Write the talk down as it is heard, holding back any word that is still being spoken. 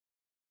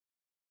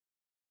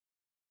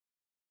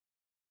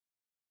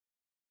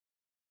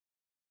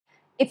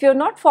If you're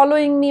not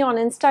following me on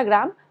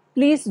Instagram,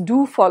 please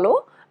do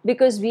follow,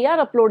 because we are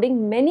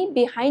uploading many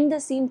behind the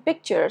scene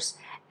pictures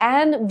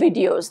and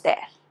videos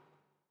there.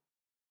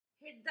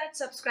 Hit that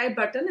subscribe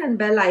button and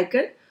bell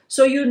icon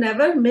so you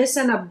never miss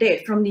an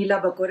update from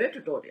Neela Bakore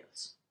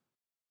Tutorials.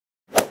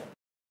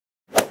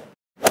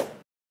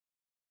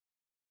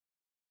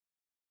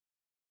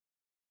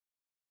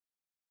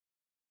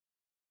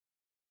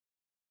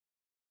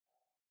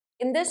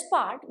 In this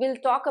part, we'll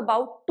talk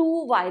about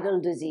two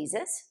viral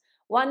diseases.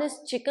 One is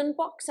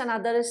chickenpox and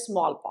other is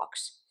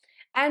smallpox.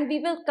 And we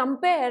will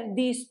compare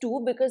these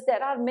two because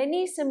there are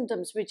many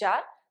symptoms which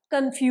are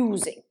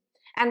confusing.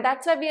 And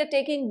that's why we are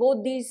taking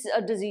both these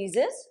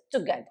diseases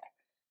together.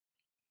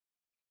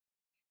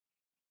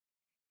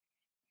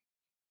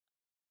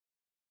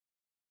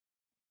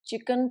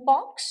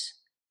 Chickenpox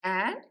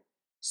and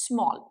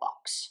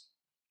smallpox.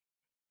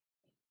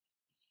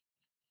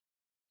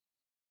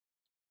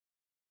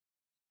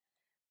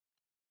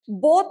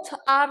 Both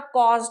are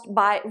caused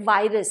by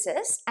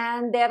viruses,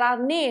 and there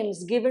are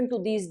names given to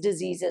these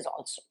diseases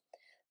also.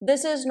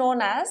 This is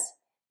known as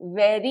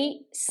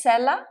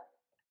varicella,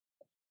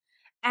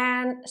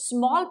 and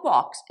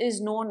smallpox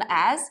is known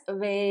as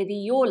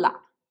variola.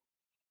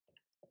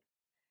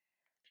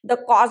 The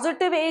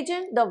causative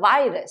agent, the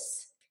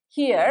virus,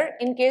 here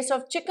in case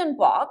of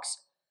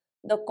chickenpox,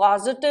 the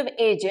causative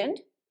agent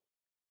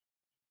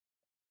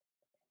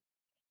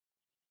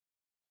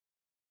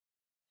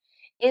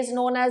is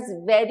known as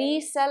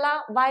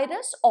varicella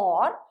virus,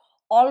 or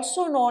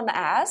also known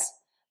as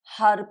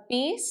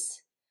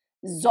herpes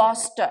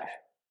zoster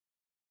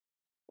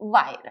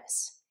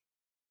virus.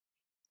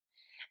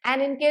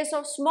 And in case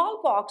of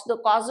smallpox, the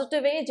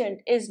causative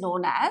agent is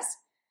known as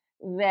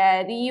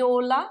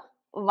variola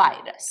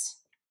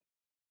virus.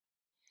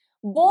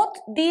 Both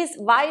these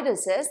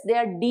viruses, they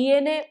are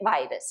DNA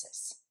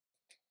viruses.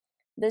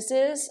 This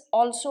is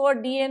also a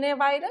DNA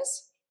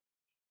virus.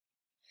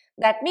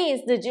 That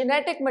means the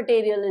genetic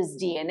material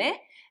is DNA,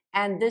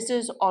 and this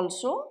is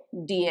also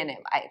DNA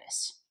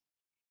virus.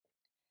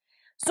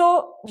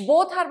 So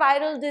both are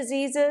viral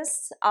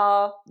diseases.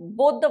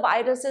 Both the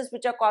viruses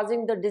which are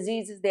causing the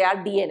diseases, they are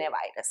DNA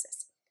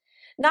viruses.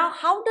 Now,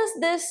 how does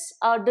this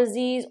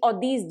disease or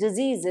these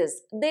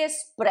diseases, they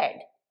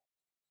spread?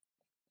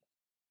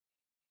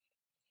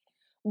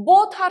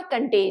 Both are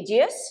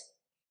contagious.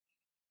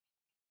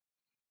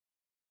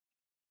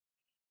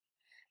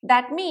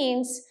 That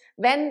means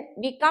when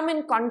we come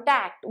in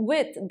contact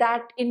with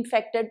that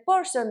infected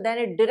person, then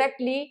it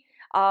directly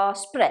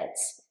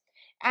spreads.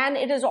 And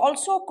it is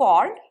also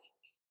called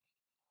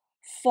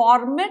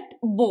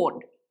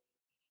formit-borne.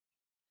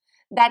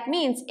 That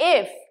means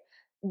if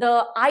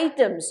the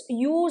items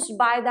used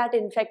by that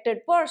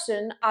infected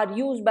person are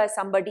used by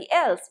somebody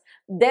else,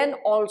 then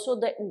also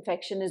the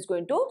infection is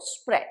going to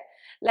spread.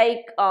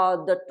 Like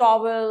the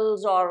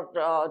towels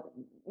or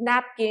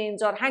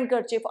napkins or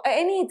handkerchief or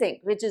anything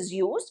which is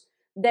used,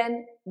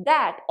 then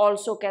that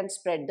also can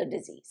spread the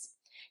disease.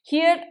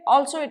 Here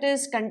also it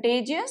is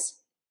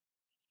contagious,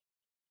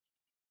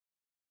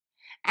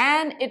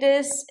 and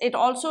it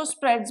also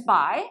spreads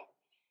by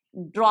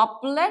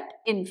droplet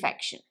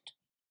infection.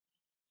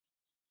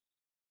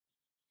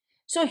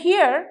 So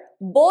here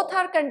both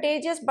are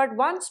contagious, but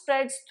one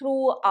spreads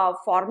through a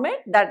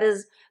formit, that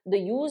is the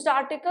used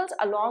articles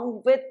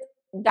along with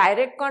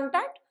direct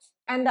contact,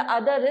 and the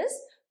other is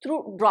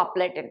through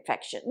droplet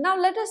infection. Now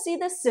let us see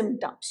the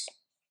symptoms.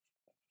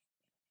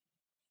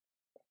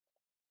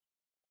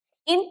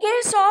 In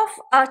case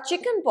of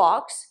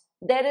chickenpox,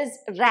 there is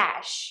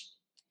rash.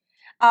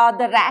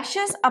 The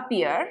rashes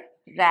appear,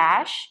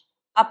 rash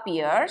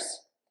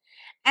appears,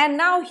 and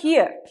now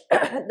here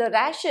the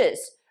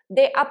rashes,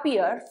 they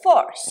appear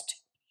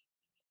first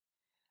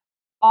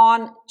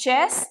on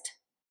chest,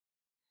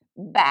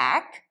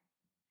 back,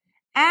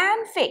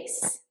 and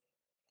face.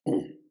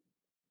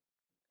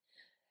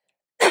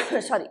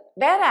 Sorry.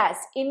 Whereas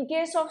in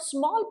case of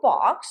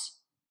smallpox,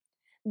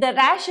 the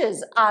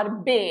rashes are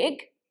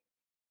big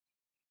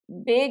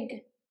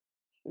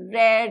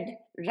red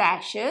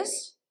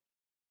rashes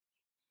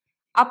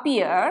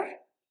appear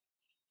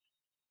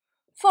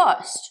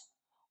first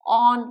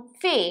on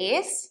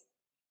face,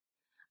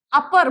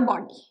 upper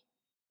body,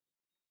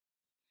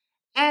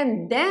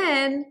 and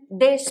then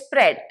they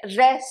spread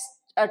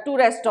to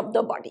rest of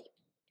the body.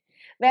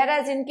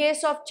 Whereas in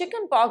case of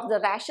chickenpox, the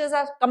rashes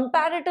are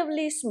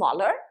comparatively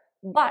smaller,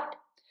 but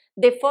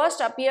they first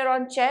appear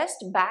on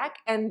chest, back,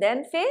 and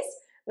then face.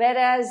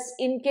 Whereas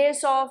in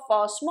case of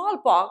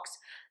smallpox,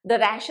 the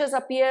rashes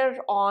appear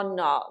on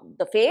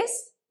the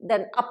face,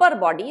 then upper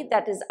body,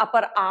 that is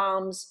upper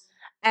arms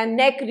and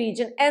neck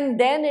region, and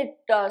then it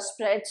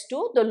spreads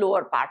to the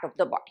lower part of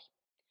the body.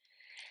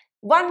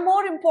 One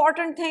more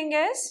important thing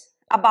is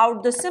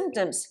about the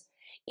symptoms.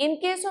 In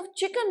case of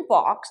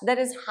chickenpox, there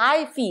is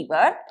high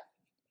fever.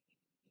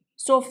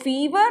 So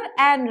fever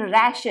and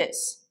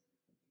rashes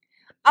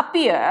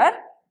appear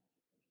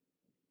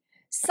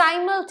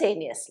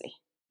simultaneously.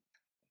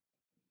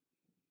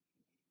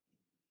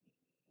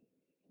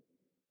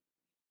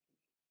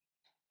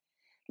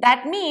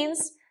 That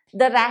means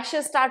the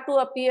rashes start to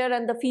appear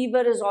and the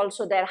fever is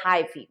also there,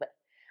 high fever.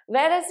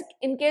 Whereas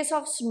in case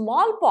of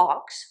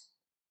smallpox,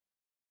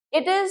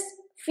 it is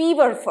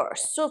fever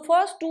first. So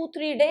first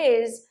 2-3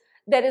 days,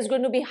 there is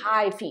going to be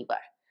high fever.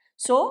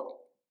 So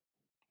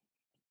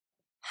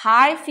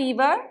high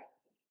fever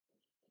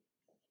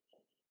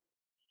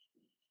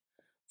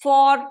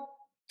for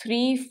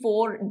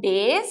 3-4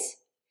 days,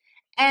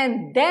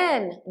 and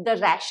then the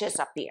rashes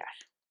appear.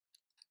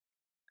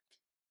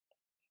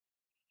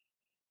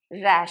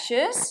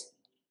 Rashes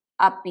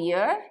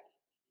appear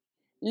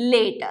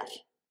later.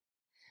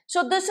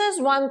 So this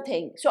is one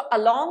thing. So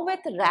along with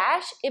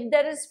rash, if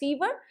there is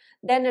fever,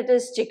 then it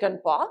is chicken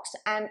pox,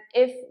 and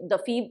if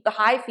the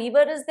high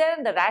fever is there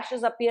and the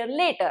rashes appear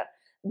later,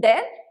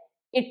 then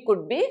it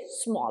could be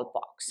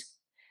smallpox.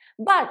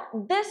 But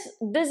this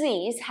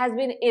disease has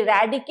been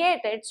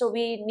eradicated, so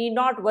we need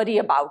not worry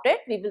about it.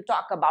 We will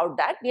talk about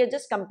that. We are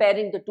just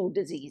comparing the two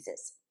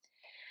diseases.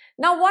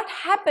 Now, what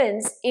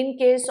happens in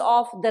case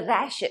of the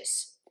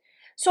rashes?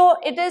 So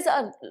it is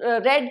a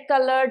red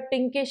colored,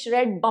 pinkish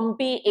red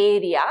bumpy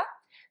area.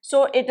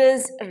 So it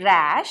is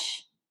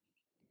rash.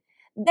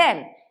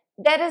 Then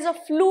there is a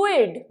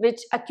fluid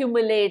which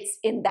accumulates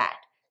in that.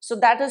 So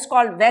that is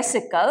called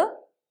vesicle.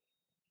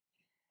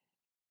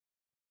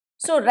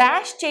 So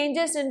rash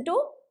changes into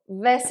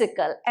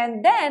vesicle,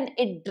 and then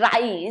it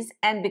dries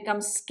and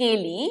becomes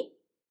scaly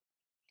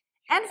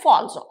and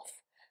falls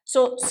off.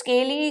 So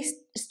scaly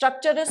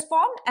structure is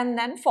formed and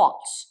then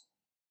falls.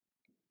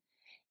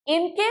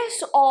 In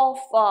case of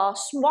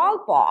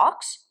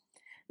smallpox,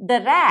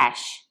 the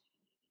rash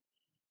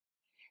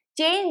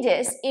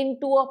changes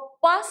into a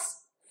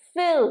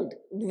pus-filled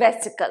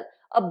vesicle,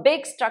 a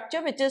big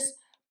structure which is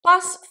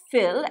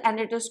pus-filled, and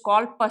it is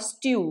called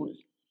pustule.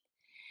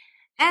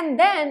 And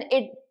then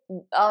it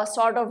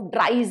sort of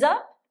dries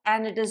up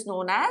and it is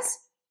known as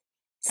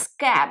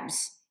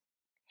scabs,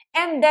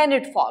 and then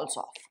it falls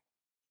off.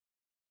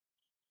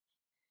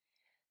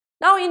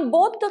 Now, in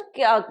both the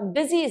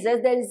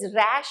diseases, there is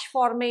rash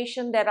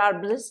formation, there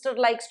are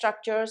blister-like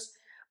structures,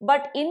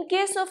 but in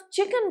case of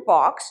chicken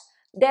pox,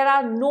 there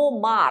are no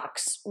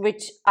marks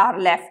which are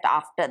left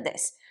after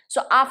this.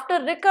 So,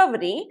 after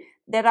recovery,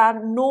 there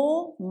are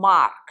no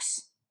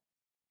marks.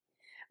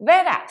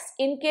 Whereas,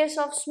 in case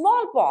of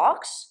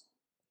smallpox,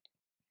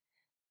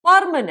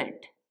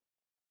 permanent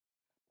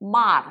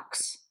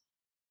marks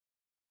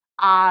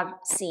are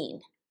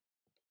seen.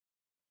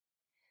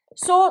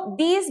 So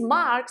these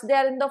marks, they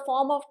are in the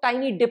form of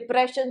tiny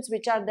depressions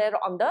which are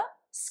there on the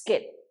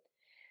skin.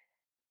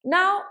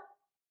 Now,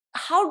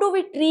 how do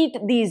we treat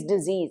these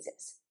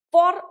diseases?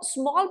 For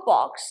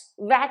smallpox,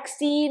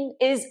 vaccine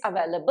is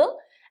available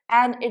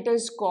and it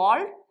is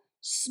called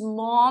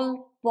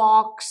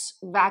smallpox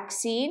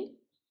vaccine.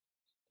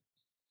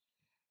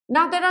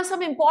 Now, there are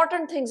some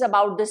important things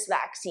about this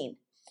vaccine.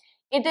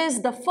 It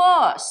is the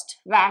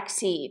first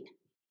vaccine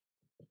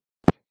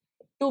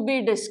to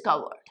be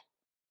discovered.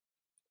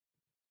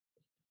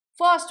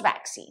 First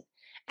vaccine,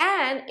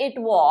 and it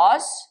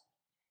was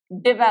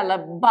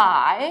developed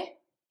by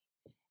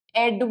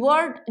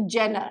Edward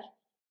Jenner.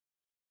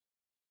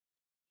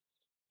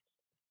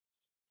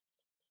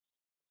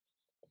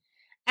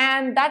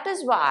 And that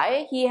is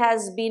why he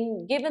has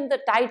been given the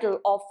title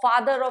of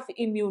father of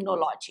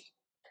immunology.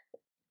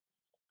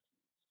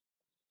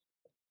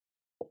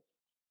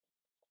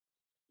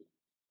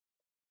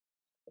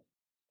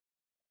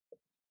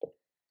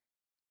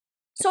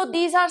 So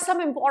these are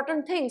some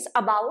important things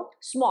about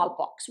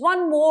smallpox.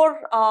 One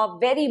more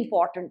very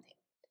important thing.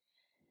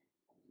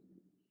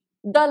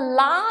 The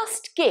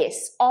last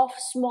case of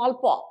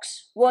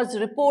smallpox was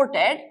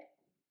reported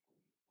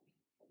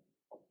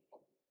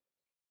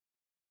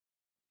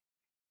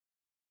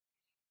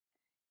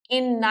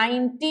in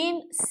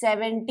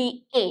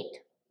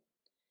 1978.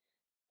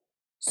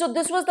 So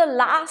this was the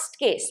last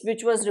case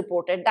which was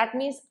reported. That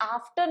means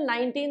after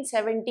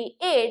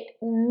 1978,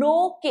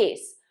 no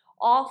case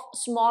of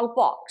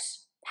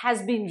smallpox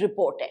has been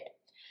reported.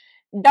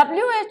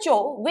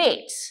 WHO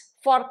waits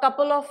for a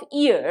couple of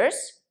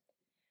years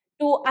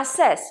to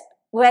assess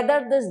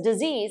whether this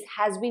disease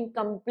has been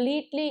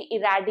completely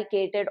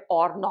eradicated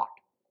or not.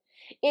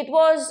 It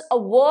was a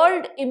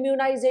world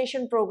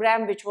immunization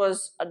program which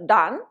was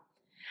done,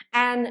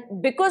 and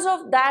because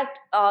of that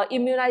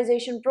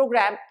immunization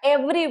program,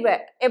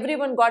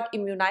 everyone got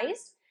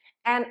immunized,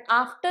 and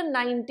after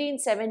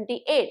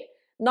 1978,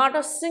 not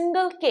a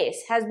single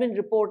case has been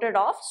reported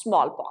of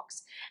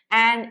smallpox.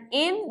 And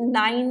in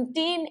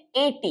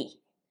 1980,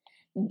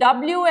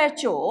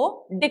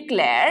 WHO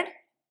declared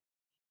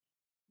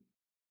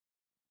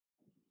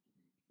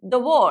the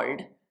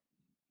world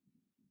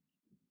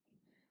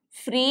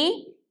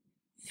free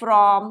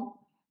from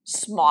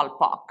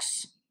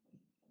smallpox.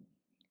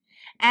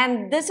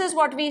 And this is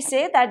what we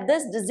say, that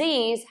this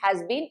disease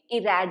has been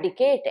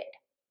eradicated.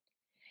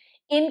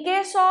 In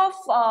case of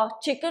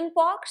chicken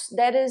pox,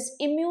 there is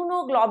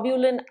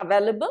immunoglobulin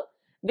available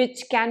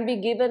which can be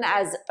given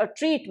as a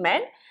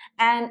treatment,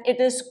 and it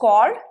is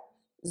called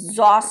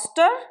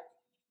zoster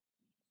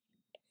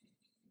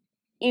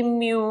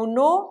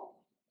immunoglobulin.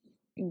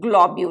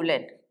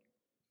 immunoglobulin.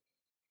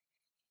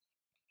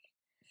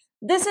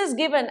 This is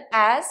given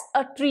as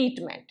a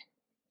treatment.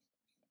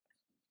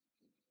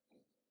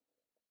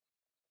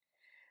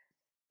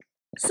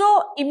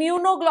 So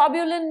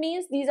immunoglobulin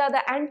means these are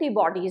the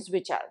antibodies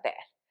which are there.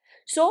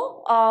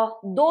 So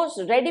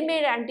those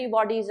ready-made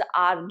antibodies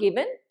are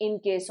given in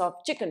case of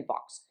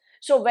chickenpox.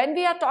 So when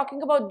we are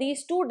talking about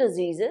these two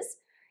diseases,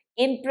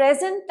 in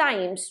present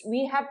times,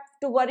 we have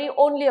to worry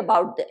only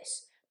about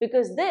this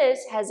because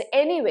this has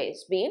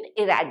anyways been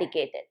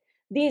eradicated.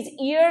 These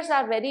years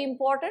are very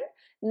important.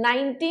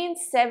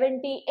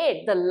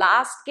 1978, the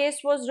last case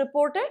was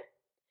reported,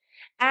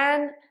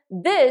 and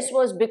this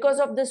was because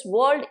of this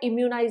world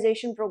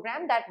immunization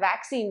program. That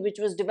vaccine which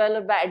was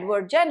developed by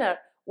Edward Jenner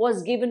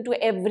was given to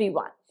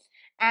everyone.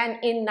 And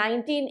in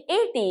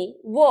 1980,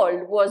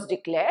 world was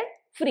declared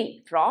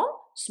free from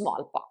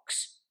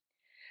smallpox.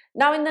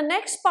 Now in the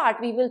next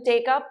part, we will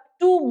take up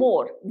two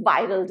more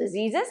viral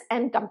diseases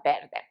and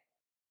compare them.